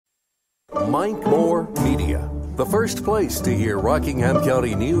Mike Moore Media, the first place to hear Rockingham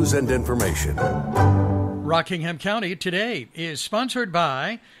County news and information. Rockingham County Today is sponsored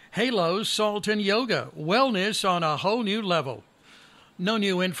by Halo Salt and Yoga, wellness on a whole new level. No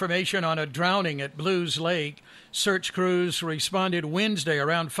new information on a drowning at Belews Lake. Search crews responded Wednesday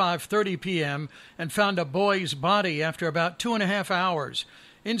around 5:30 p.m. and found a boy's body after about 2.5 hours.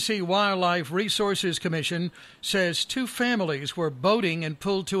 NC Wildlife Resources Commission says 2 families were boating and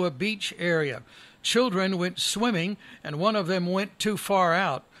pulled to a beach area. Children went swimming, and one of them went too far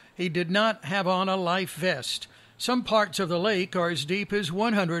out. He did not have on a life vest. Some parts of the lake are as deep as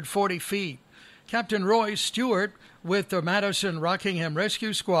 140 feet. Captain Roy Stewart with the Madison Rockingham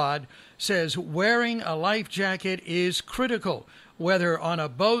Rescue Squad says wearing a life jacket is critical, whether on a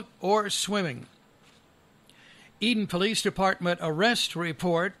boat or swimming. Eden Police Department arrest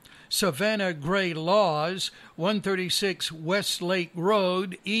report, Savannah Gray Laws, 136 West Lake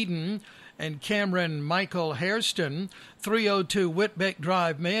Road, Eden, and Cameron Michael Hairston, 302 Whitbeck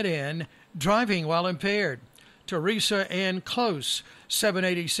Drive, Med-Inn, driving while impaired. Teresa Ann Close,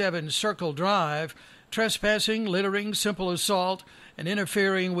 787 Circle Drive, trespassing, littering, simple assault, and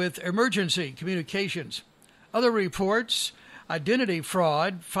interfering with emergency communications. Other reports, identity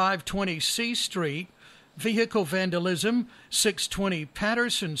fraud, 520 C Street, vehicle vandalism, 620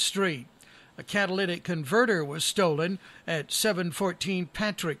 Patterson Street. A catalytic converter was stolen at 714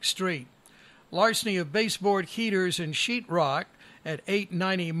 Patrick Street. Larceny of baseboard heaters and sheetrock at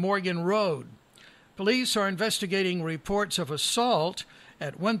 890 Morgan Road. Police are investigating reports of assault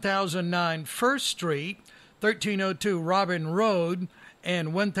at 1009 First Street, 1302 Robin Road,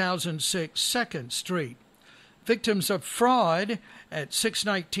 and 1006 2nd Street. Victims of fraud at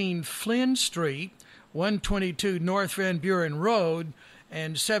 619 Flynn Street, 122 North Van Buren Road,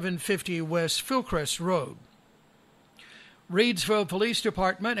 and 750 West Fillcrest Road. Reidsville Police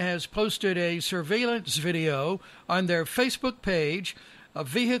Department has posted a surveillance video on their Facebook page. A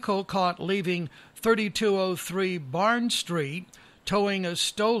vehicle caught leaving 3203 Barn Street, towing a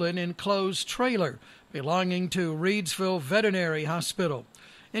stolen enclosed trailer belonging to Reidsville Veterinary Hospital.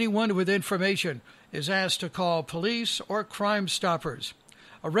 Anyone with information is asked to call police or Crime Stoppers.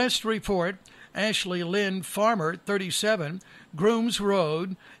 Arrest report, Ashley Lynn Farmer, 37, Grooms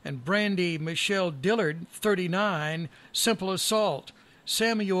Road, and Brandy Michelle Dillard, 39, simple assault.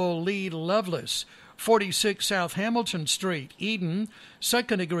 Samuel Lee Lovelace, 46 South Hamilton Street, Eden,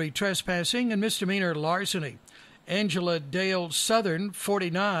 second-degree trespassing and misdemeanor larceny. Angela Dale Southern,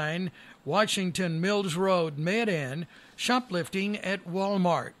 49, Washington Mills Road, Med-Inn, shoplifting at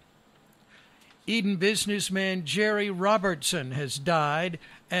Walmart. Eden businessman Jerry Robertson has died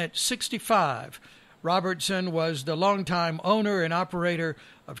at 65. Robertson was the longtime owner and operator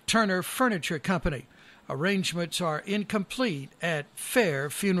of Turner Furniture Company. Arrangements are incomplete at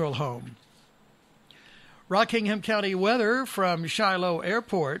Fair Funeral Home. Rockingham County weather from Shiloh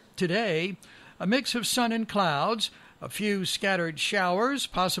Airport today. A mix of sun and clouds, a few scattered showers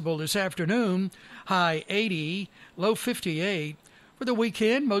possible this afternoon, high 80, low 58. For the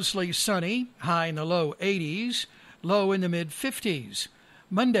weekend, mostly sunny, high in the low 80s, low in the mid-50s.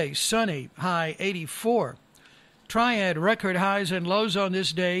 Monday, sunny, high 84. Triad record highs and lows on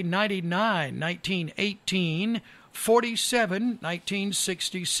this day, 99, 1918, 47,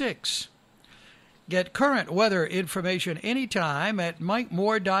 1966. Get current weather information anytime at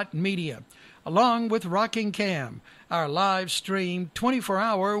mikemore.media, along with Rockingham, our live stream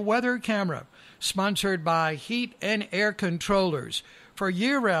 24-hour weather camera, sponsored by Heat and Air Controllers for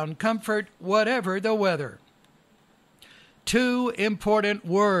year-round comfort, whatever the weather. 2 important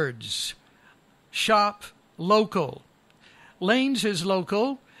words. Shop local. Lane's is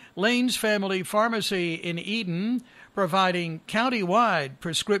local. Lane's Family Pharmacy in Eden, providing county-wide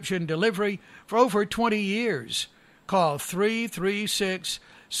prescription delivery for over 20 years. Call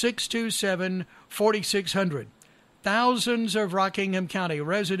 336-627-4600. Thousands of Rockingham County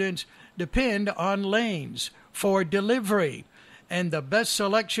residents depend on Lane's for delivery and the best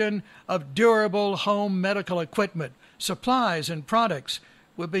selection of durable home medical equipment, supplies, and products.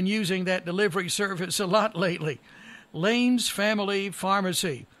 We've been using that delivery service a lot lately. Lane's Family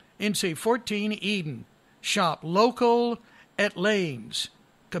Pharmacy, NC 14 Eden. Shop local at Lane's.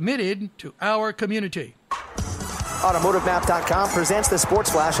 Committed to our community. AutomotiveMap.com presents the Sports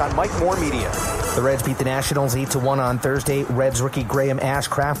Flash on Mike Moore Media. The Reds beat the Nationals 8-1 on Thursday. Reds rookie Graham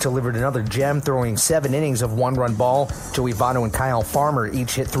Ashcraft delivered another gem, throwing 7 innings of one-run ball. Joey Votto and Kyle Farmer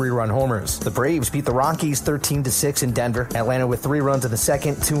each hit 3-run homers. The Braves beat the Rockies 13-6 in Denver. Atlanta with 3 runs in the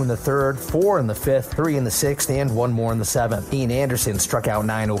second, 2 in the third, 4 in the fifth, 3 in the sixth, and 1 more in the seventh. Ian Anderson struck out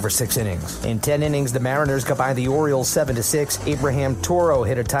 9 over 6 innings. In 10 innings, the Mariners got by the Orioles 7-6. Abraham Toro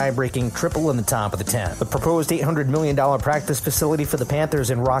hit a tie-breaking triple in the top of the 10th. The proposed $800 million practice facility for the Panthers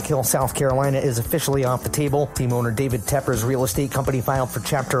in Rock Hill, South Carolina is officially off the table. Team owner David Tepper's real estate company filed for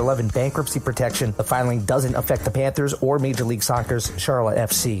Chapter 11 bankruptcy protection. The filing doesn't affect the Panthers or Major League Soccer's Charlotte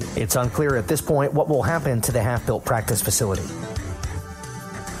FC. It's unclear at this point what will happen to the half-built practice facility.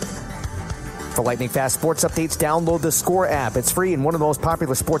 For lightning fast sports updates, download the Score app. It's free and one of the most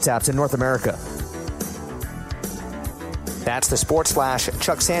popular sports apps in North America. That's the Sports Flash.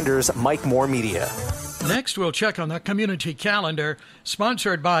 Chuck Sanders, Mike Moore Media. Next, we'll check on the community calendar,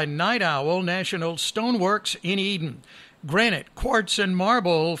 sponsored by Night Owl National Stoneworks in Eden. Granite, quartz, and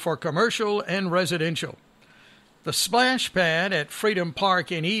marble for commercial and residential. The splash pad at Freedom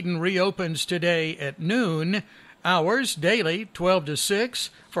Park in Eden reopens today at noon. Hours daily, 12 to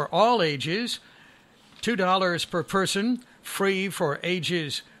 6 for all ages. $2 per person, free for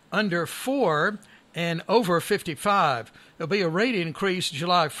ages under 4 and over 55. There'll be a rate increase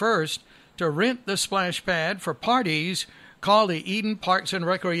July 1st. To rent the splash pad for parties, call the Eden Parks and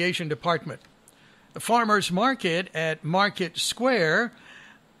Recreation Department. The Farmers Market at Market Square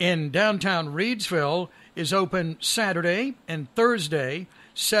in downtown Reidsville is open Saturday and Thursday,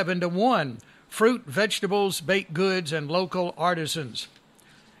 7 to 1. Fruit, vegetables, baked goods, and local artisans.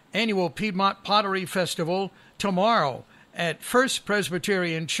 Annual Piedmont Pottery Festival tomorrow at First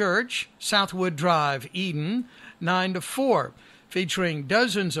Presbyterian Church, Southwood Drive, Eden, 9 to 4. Featuring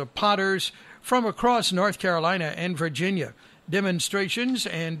dozens of potters from across North Carolina and Virginia, demonstrations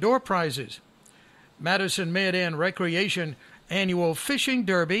and door prizes. Madison Mid-End Recreation Annual Fishing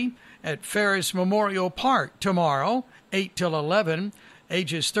Derby at Ferris Memorial Park tomorrow, 8 till 11,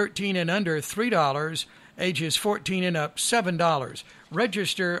 ages 13 and under $3, ages 14 and up $7.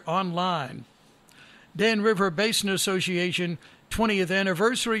 Register online. Dan River Basin Association 20th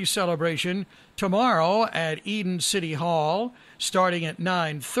Anniversary Celebration tomorrow at Eden City Hall, starting at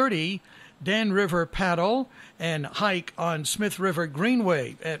 9:30. Dan River Paddle and Hike on Smith River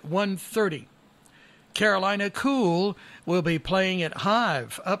Greenway at 1:30. Carolina Cool will be playing at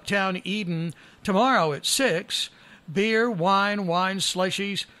Hive, Uptown Eden, tomorrow at 6. Beer, wine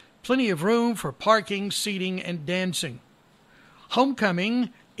slushies, plenty of room for parking, seating, and dancing. Homecoming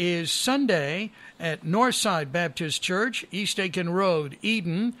is Sunday at Northside Baptist Church, East Aiken Road,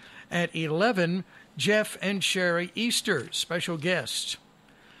 Eden, at 11. Jeff and Sherry Easter, special guests.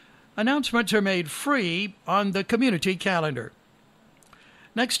 Announcements are made free on the community calendar.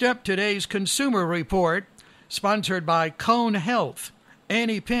 Next up, today's Consumer Report, sponsored by Cone Health,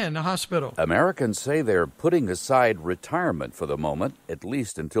 Annie Penn Hospital. Americans say they're putting aside retirement for the moment, at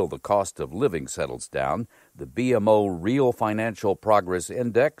least until the cost of living settles down. The BMO Real Financial Progress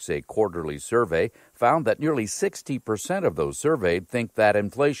Index, a quarterly survey, found that nearly 60% of those surveyed think that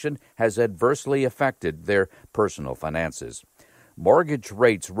inflation has adversely affected their personal finances. Mortgage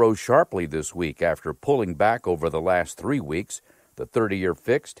rates rose sharply this week after pulling back over the last 3 weeks. The 30-year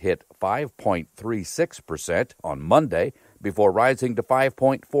fixed hit 5.36% on Monday before rising to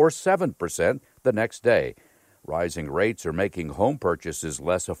 5.47% the next day. Rising rates are making home purchases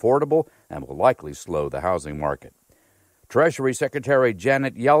less affordable and will likely slow the housing market. Treasury Secretary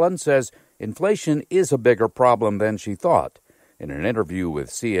Janet Yellen says inflation is a bigger problem than she thought. In an interview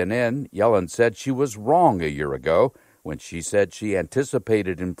with CNN, Yellen said she was wrong a year ago when she said she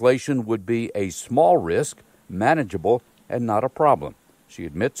anticipated inflation would be a small risk, manageable, and not a problem. She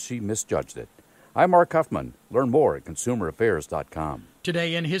admits she misjudged it. I'm Mark Huffman. Learn more at consumeraffairs.com.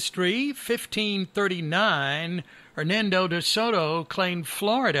 Today in history, 1539, Hernando de Soto claimed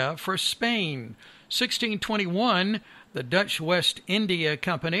Florida for Spain. 1621, the Dutch West India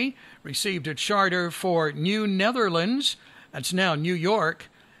Company received a charter for New Netherlands. That's now New York.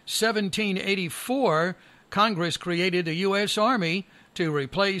 1784, Congress created the U.S. Army to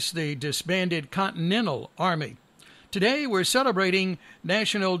replace the disbanded Continental Army. Today we're celebrating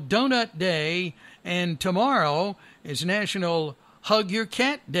National Donut Day, and tomorrow is National Hug Your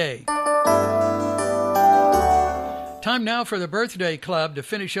Cat Day. Time now for the Birthday Club to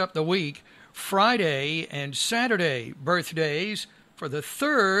finish up the week. Friday and Saturday birthdays. For the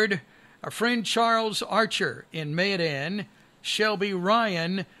 3rd, our friend Charles Archer in Mayodan, Shelby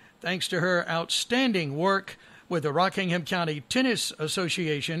Ryan, thanks to her outstanding work with the Rockingham County Tennis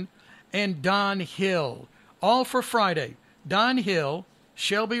Association, and Don Hill. All for Friday. Don Hill,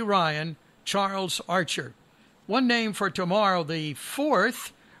 Shelby Ryan, Charles Archer. One name for tomorrow, the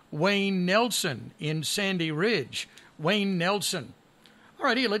 4th, Wayne Nelson in Sandy Ridge. Wayne Nelson.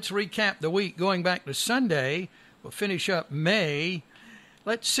 Alrighty, let's recap the week going back to Sunday. We'll finish up May.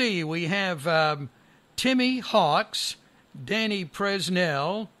 Let's see, we have Timmy Hawks, Danny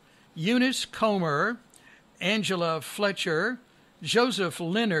Presnell, Eunice Comer, Angela Fletcher, Joseph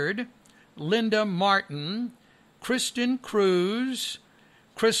Leonard, Linda Martin, Kristen Cruz,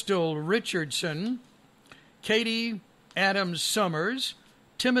 Crystal Richardson, Katie Adams Summers,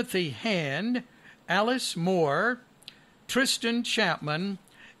 Timothy Hand, Alice Moore, Tristan Chapman,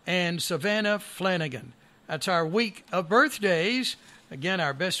 and Savannah Flanagan. That's our week of birthdays. Again,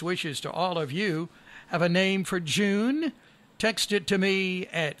 our best wishes to all of you. Have a name for June? Text it to me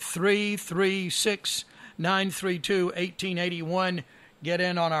at 336-932-1881. Get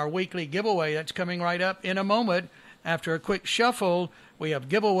in on our weekly giveaway. That's coming right up in a moment. After a quick shuffle, we have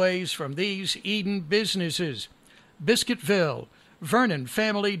giveaways from these Eden businesses: Biscuitville, Vernon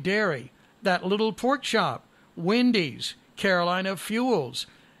Family Dairy, That Little Pork Shop, Wendy's, Carolina Fuels,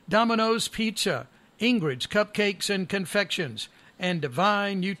 Domino's Pizza, Ingrid's Cupcakes and Confections, and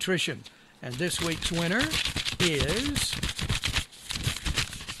Divine Nutrition. And this week's winner is...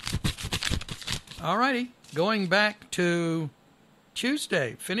 Alrighty, going back to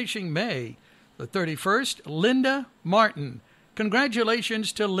Tuesday, finishing May the 31st, Linda Martin.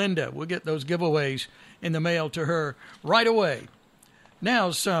 Congratulations to Linda. We'll get those giveaways in the mail to her right away. Now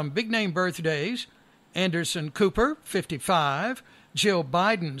some big-name birthdays. Anderson Cooper, 55. Jill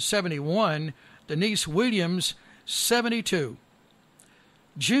Biden, 71. Denise Williams, 72.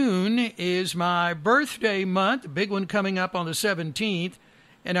 June is my birthday month, a big one coming up on the 17th.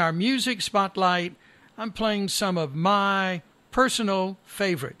 In our music spotlight, I'm playing some of my personal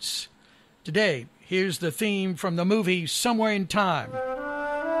favorites. Today, here's the theme from the movie Somewhere in Time.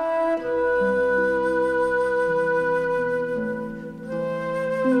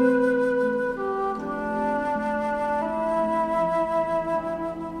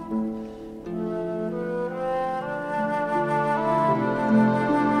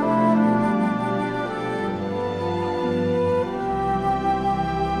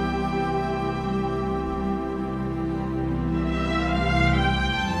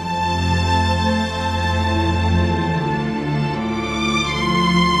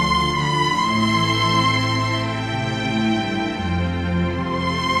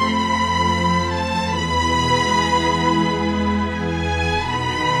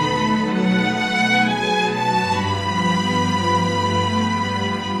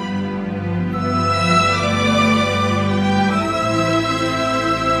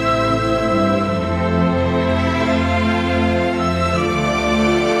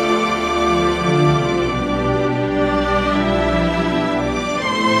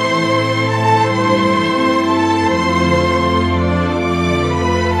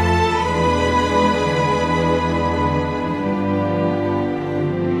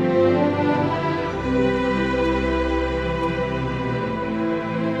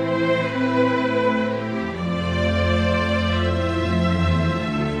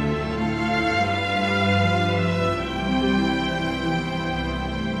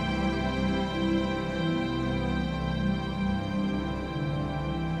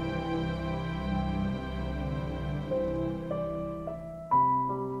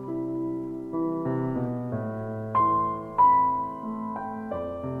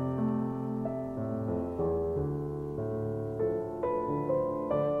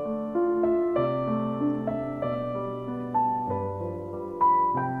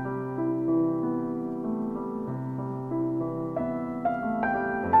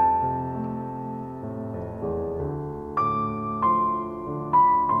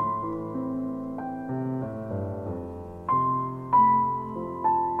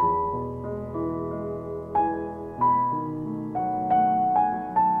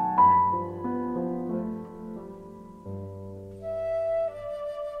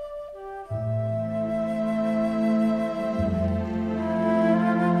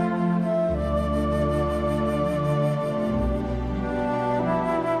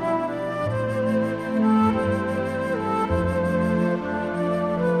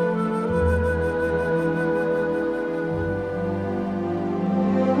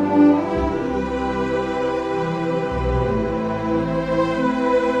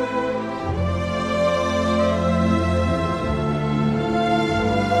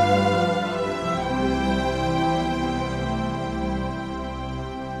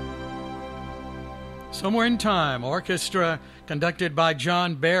 Somewhere in Time, orchestra conducted by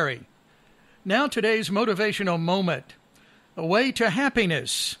John Barry. Now today's motivational moment. A way to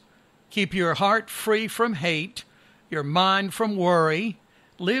happiness. Keep your heart free from hate, your mind from worry.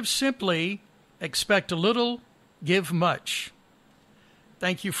 Live simply, expect little, give much.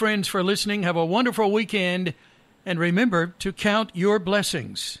 Thank you, friends, for listening. Have a wonderful weekend, and remember to count your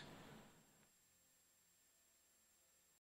blessings.